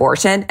get an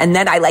abortion. And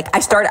then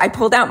I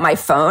pulled out my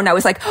phone. I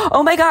was like,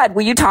 oh my God,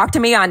 will you talk to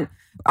me on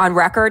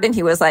record? And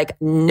he was like,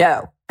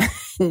 no,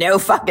 no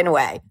fucking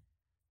way.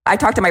 I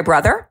talked to my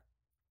brother,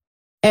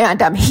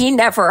 and he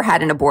never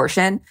had an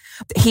abortion.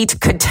 He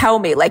could tell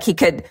me, he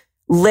could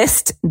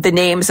list the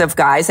names of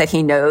guys that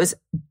he knows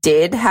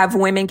did have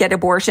women get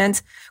abortions.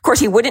 Of course,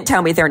 he wouldn't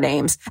tell me their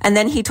names. And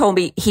then he told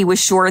me he was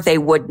sure they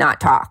would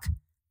not talk.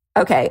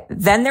 Okay.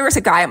 Then there was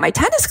a guy at my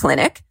tennis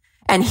clinic,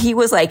 And he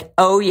was like,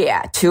 oh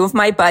yeah, 2 of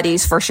my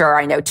buddies for sure.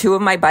 I know 2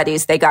 of my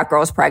buddies, they got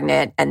girls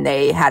pregnant and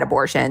they had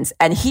abortions.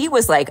 And he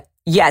was like,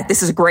 yeah,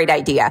 this is a great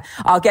idea.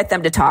 I'll get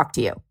them to talk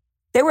to you.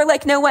 They were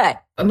like, no way.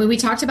 I mean, we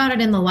talked about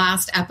it in the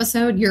last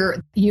episode.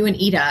 You and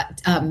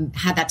Ida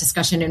had that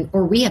discussion,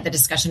 or we had the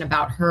discussion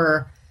about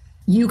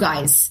you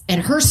guys,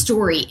 and her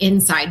story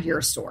inside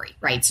your story,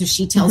 right? So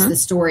she tells the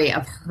story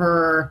of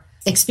her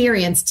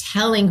experience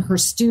telling her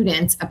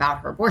students about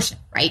her abortion,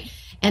 right?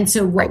 And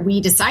so what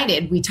we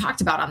decided, we talked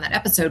about on that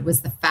episode,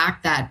 was the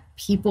fact that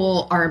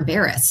people are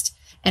embarrassed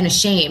and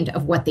ashamed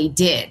of what they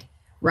did,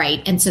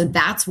 right? And so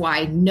that's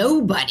why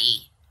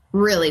nobody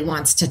really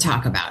wants to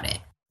talk about it.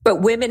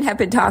 But women have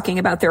been talking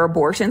about their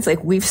abortions.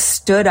 Like, we've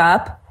stood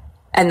up,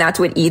 and that's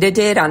what Ida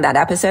did on that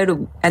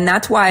episode. And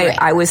that's why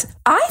I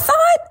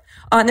thought,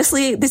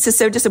 honestly, this is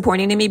so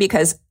disappointing to me,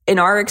 because in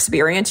our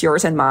experience,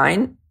 yours and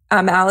mine,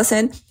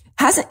 Allison,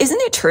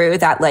 isn't it true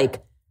that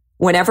like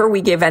whenever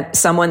we give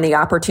someone the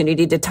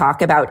opportunity to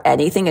talk about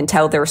anything and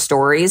tell their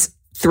stories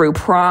through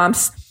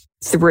prompts,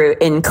 through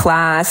in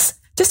class,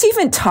 just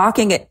even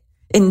talking it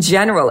in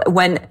general,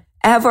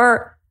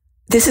 whenever,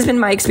 this has been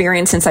my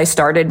experience since I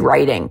started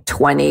writing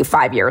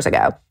 25 years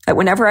ago, that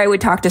whenever I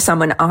would talk to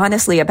someone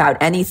honestly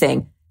about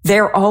anything,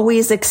 they're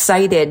always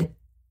excited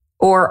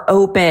or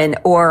open,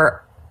 or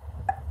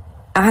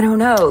I don't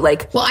know,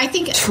 like, well, I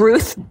think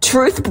truth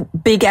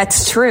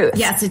begets truth.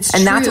 Yes, it's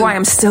and true. That's why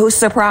I'm so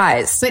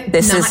surprised.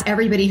 But not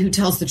everybody who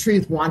tells the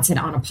truth wants it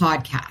on a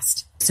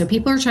podcast. So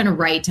people are trying to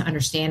write to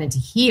understand and to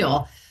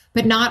heal,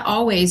 but not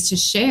always to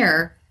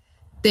share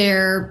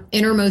their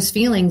innermost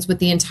feelings with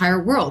the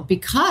entire world,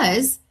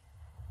 because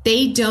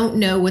they don't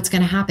know what's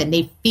going to happen.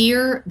 They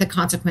fear the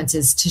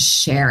consequences to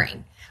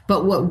sharing.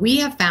 But what we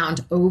have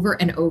found over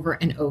and over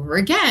and over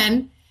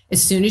again,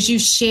 as soon as you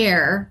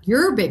share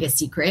your biggest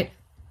secret,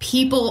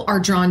 people are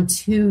drawn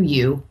to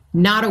you,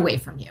 not away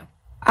from you.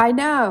 I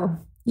know.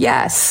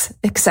 Yes,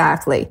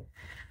 exactly.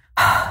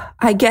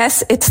 I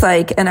guess it's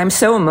like, and I'm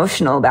so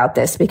emotional about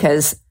this,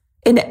 because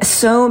in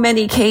so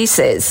many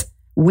cases,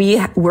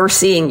 we're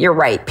seeing, you're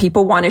right,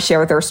 people want to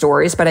share their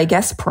stories, but I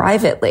guess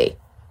privately.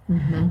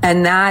 Mm-hmm.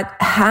 And that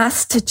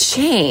has to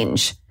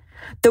change.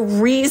 The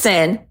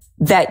reason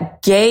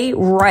that gay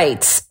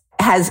rights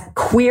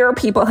queer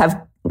people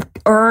have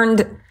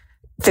earned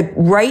the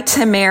right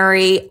to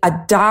marry,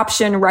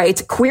 adoption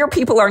rights. Queer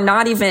people are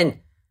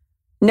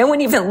no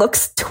one even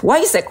looks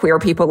twice at queer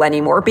people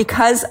anymore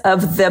because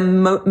of the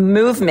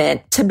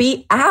movement to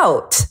be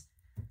out.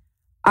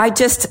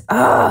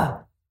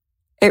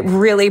 It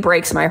really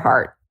breaks my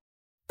heart.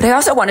 But I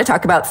also want to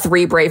talk about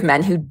 3 brave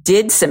men who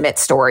did submit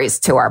stories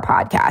to our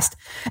podcast.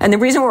 And the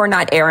reason we're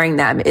not airing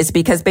them is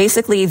because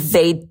basically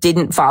they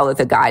didn't follow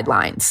the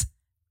guidelines.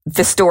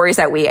 The stories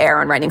that we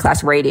air on Writing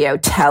Class Radio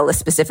tell a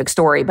specific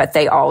story, but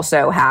they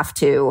also have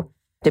to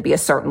be a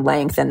certain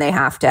length, and they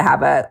have to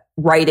have a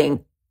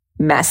writing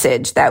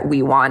message that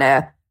we want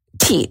to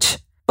teach.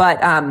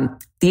 But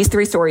these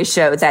 3 stories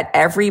show that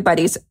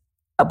everybody's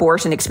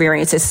abortion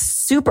experience is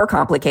super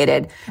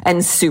complicated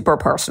and super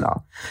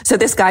personal. So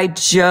this guy,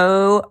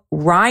 Joe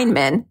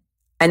Reinman,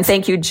 and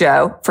thank you,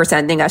 Joe, for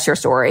sending us your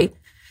story.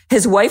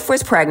 His wife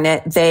was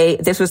pregnant.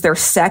 This was their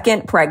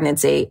 2nd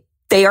pregnancy.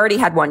 They already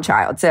had 1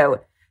 child.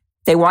 So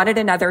they wanted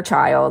another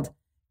child.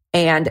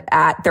 And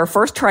at their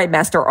first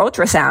trimester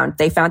ultrasound,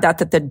 they found out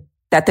that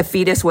the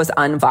fetus was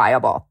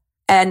unviable.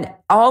 And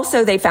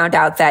also they found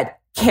out that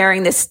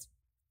carrying this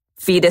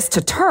fetus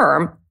to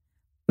term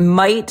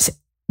might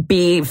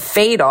be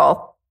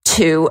fatal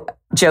to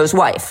Joe's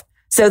wife.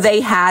 So they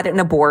had an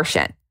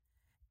abortion,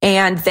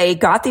 and they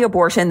got the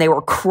abortion. They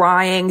were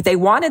crying. They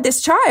wanted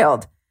this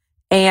child,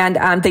 and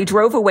they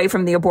drove away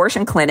from the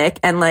abortion clinic,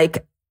 and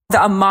like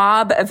a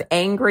mob of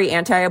angry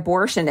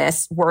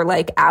anti-abortionists were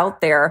like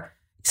out there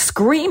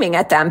screaming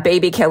at them,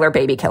 baby killer,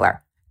 baby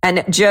killer.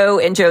 And Joe,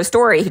 in Joe's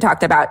story, he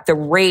talked about the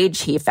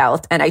rage he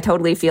felt. And I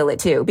totally feel it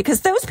too,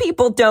 because those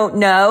people don't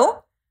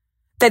know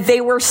that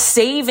they were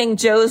saving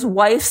Joe's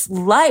wife's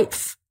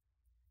life.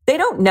 They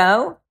don't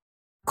know.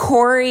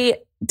 Corey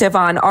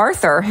Devon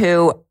Arthur,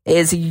 who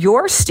is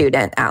your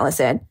student,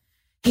 Allison,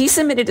 he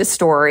submitted a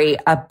story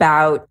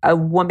about a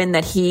woman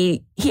that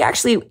he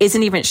actually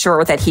isn't even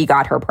sure that he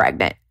got her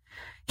pregnant.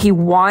 He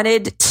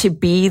wanted to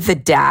be the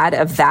dad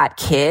of that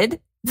kid,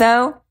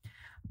 though.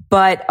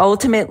 But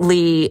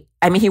ultimately,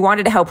 I mean, he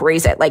wanted to help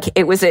raise it. Like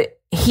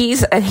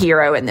he's a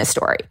hero in this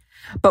story.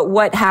 But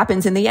what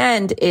happens in the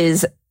end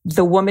is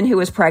the woman who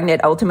was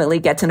pregnant ultimately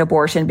gets an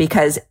abortion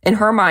because in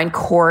her mind,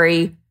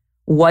 Corey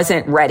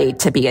wasn't ready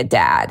to be a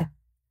dad.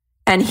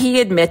 And he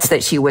admits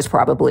that she was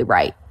probably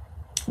right.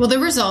 Well, there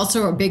was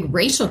also a big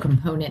racial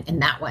component in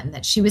that one,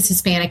 that she was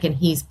Hispanic and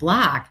he's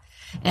Black.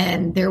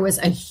 And there was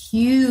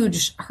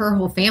her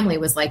whole family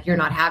was like, you're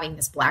not having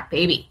this Black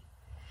baby.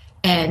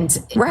 And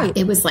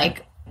it was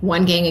like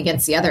one gang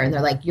against the other. And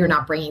they're like, you're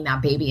not bringing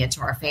that baby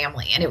into our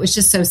family. And it was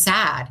just so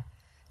sad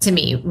to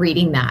me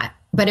reading that.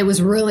 But it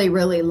was really,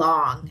 really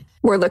long.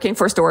 We're looking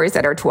for stories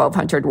that are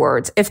 1,200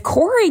 words. If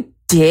Corey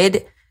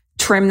did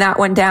trim that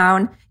one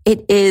down,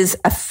 it is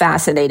a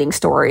fascinating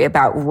story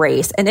about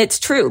race. And it's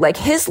true, like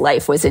his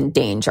life was in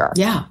danger.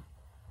 Yeah.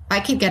 I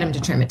could get him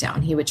to trim it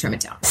down. He would trim it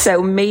down.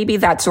 So maybe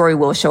that story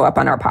will show up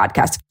on our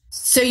podcast.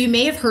 So you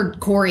may have heard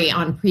Corey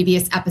on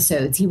previous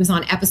episodes. He was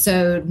on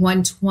episode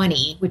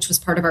 120, which was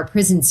part of our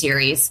prison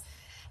series.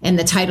 And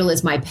the title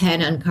is My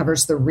Pen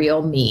Uncovers the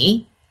Real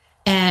Me.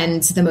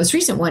 And the most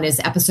recent one is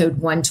episode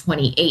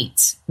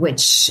 128,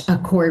 which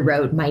Corey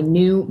wrote, My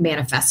New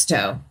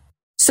Manifesto.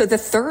 So the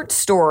third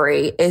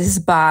story is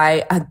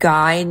by a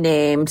guy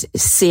named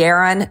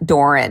Ciaran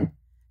Doran.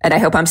 And I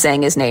hope I'm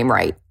saying his name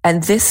right.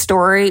 And this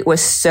story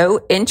was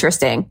so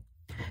interesting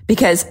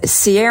because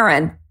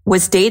Ciaran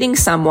was dating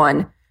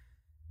someone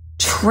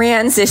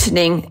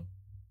transitioning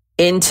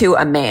into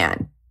a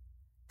man.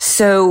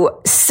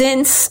 So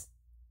since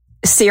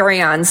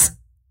Ciaran's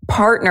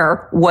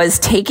partner was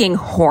taking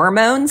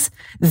hormones,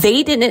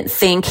 they didn't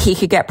think he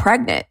could get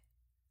pregnant,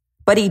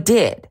 but he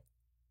did.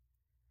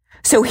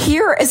 So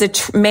here is a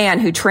man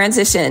who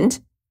transitioned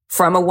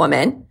from a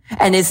woman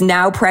and is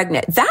now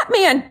pregnant. That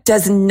man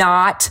does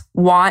not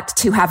want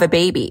to have a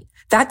baby.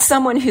 That's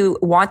someone who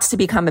wants to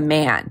become a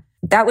man.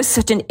 That was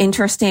such an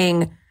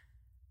interesting,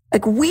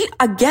 like we,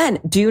 again,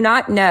 do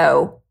not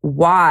know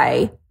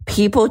why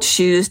people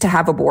choose to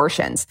have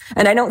abortions.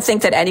 And I don't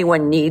think that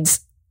anyone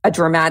needs a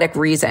dramatic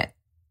reason.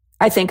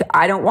 I think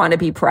I don't want to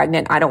be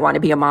pregnant, I don't want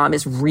to be a mom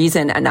is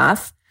reason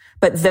enough.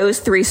 But those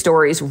three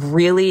stories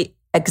really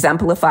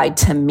exemplified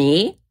to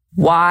me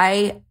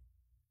why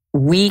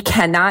we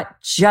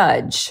cannot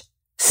judge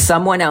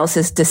someone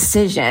else's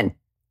decision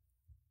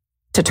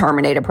to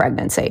terminate a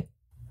pregnancy.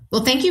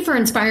 Well, thank you for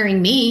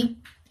inspiring me.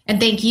 And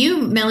thank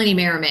you, Melanie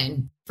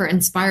Merriman, for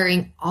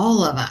inspiring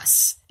all of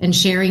us and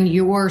sharing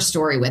your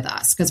story with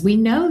us, because we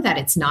know that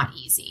it's not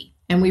easy.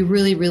 And we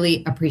really,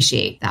 really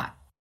appreciate that.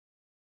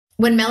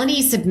 When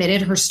Melanie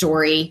submitted her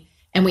story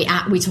and we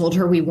told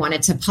her we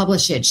wanted to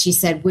publish it, she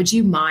said, would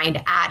you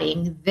mind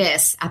adding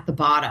this at the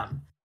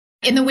bottom?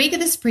 In the wake of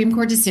the Supreme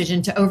Court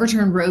decision to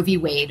overturn Roe v.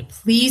 Wade,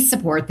 please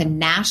support the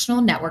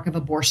National Network of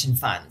Abortion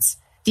Funds.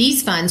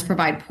 These funds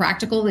provide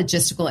practical,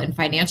 logistical, and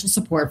financial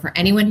support for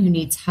anyone who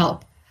needs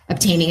help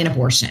obtaining an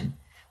abortion.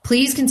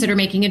 Please consider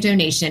making a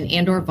donation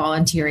and/or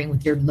volunteering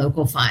with your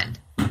local fund.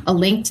 A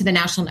link to the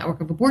National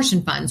Network of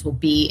Abortion Funds will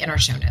be in our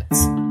show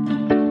notes.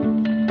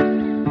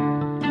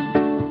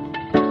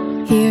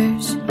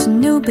 Here's to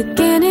new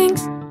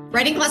beginnings.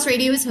 Writing Class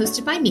Radio is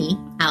hosted by me,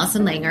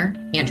 Allison Langer,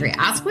 Andrea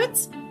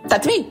Askwitz.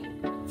 That's me.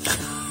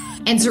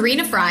 And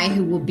Zarina Fry,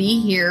 who will be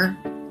here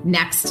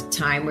next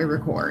time we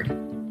record.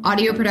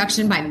 Audio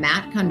production by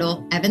Matt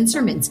Kundle, Evan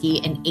Serminski,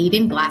 and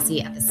Aidan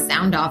Glassy at the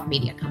Sound Off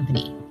Media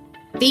Company.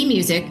 Theme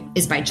music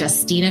is by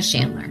Justina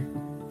Chandler.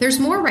 There's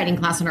more Writing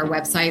Class on our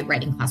website,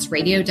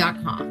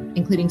 writingclassradio.com,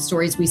 including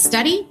stories we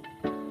study,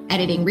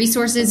 editing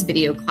resources,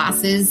 video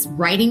classes,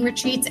 writing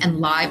retreats, and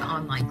live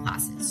online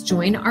classes.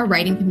 Join our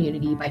writing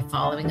community by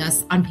following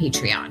us on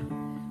Patreon.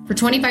 For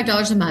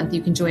 $25 a month,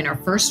 you can join our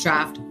First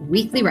Draft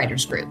weekly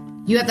writers group.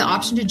 You have the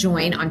option to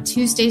join on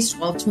Tuesdays,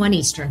 12 to 1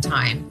 Eastern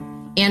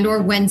Time, and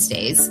or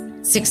Wednesdays,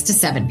 6 to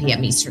 7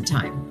 p.m. Eastern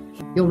Time.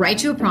 You'll write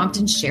to a prompt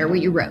and share what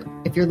you wrote.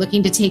 If you're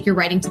looking to take your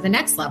writing to the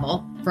next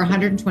level, for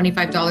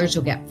 $125,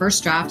 you'll get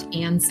First Draft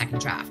and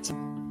Second Draft.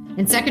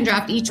 In Second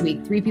Draft each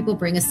week, 3 people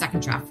bring a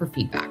second draft for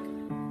feedback.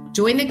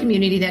 Join the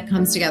community that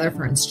comes together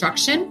for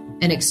instruction,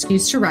 an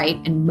excuse to write,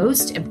 and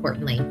most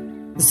importantly,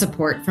 the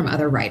support from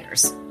other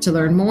writers. To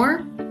learn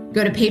more,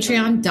 go to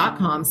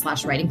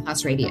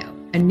patreon.com/writingclassradio.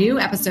 A new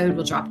episode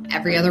will drop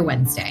every other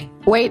Wednesday.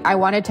 Wait, I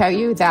want to tell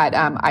you that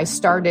I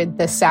started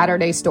the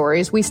Saturday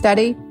Stories We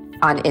Study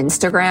on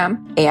Instagram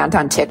and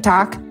on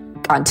TikTok.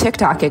 On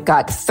TikTok, it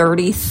got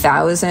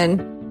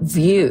 30,000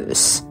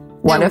 views.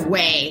 No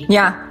way.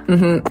 Yeah.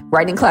 Mm-hmm.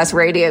 Writing Class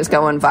Radio is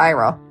going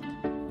viral.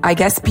 I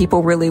guess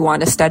people really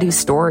want to study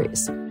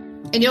stories.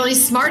 And you'll be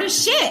smart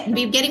as shit and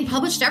be getting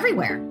published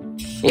everywhere.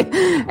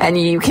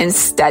 And you can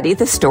study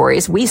the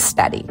stories we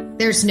study.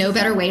 There's no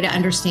better way to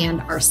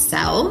understand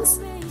ourselves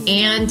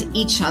and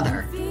each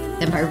other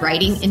than by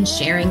writing and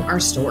sharing our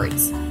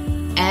stories.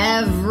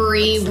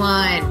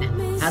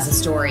 Everyone has a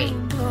story.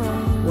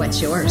 What's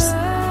yours?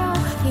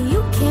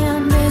 You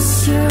can't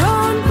miss your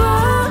own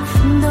boat.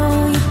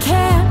 No, you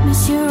can't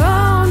miss your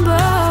own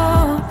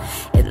boat.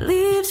 It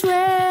leaves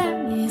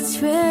when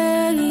it's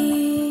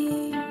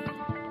ready.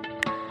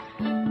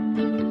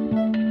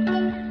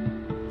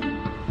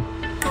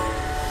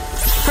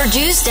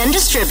 Produced and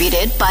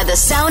distributed by the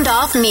Sound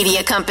Off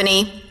Media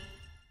Company.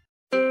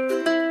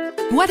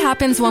 What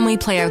happens when we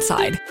play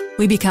outside?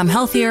 We become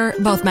healthier,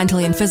 both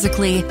mentally and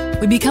physically.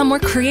 We become more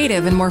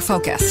creative and more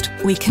focused.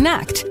 We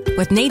connect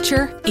with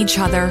nature, each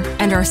other,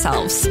 and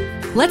ourselves.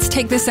 Let's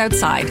Take This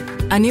Outside,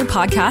 a new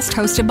podcast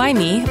hosted by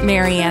me,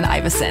 Marianne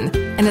Iveson,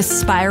 an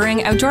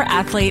aspiring outdoor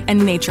athlete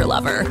and nature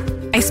lover.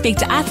 I speak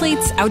to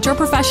athletes, outdoor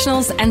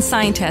professionals, and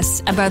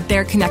scientists about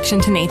their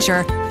connection to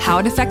nature, how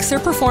it affects their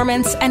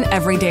performance, and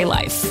everyday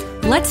life.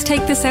 Let's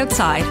Take This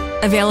Outside,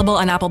 available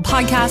on Apple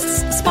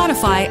Podcasts,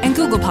 Spotify, and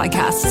Google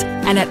Podcasts,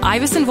 and at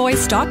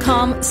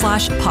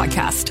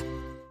ivesonvoice.com/podcast.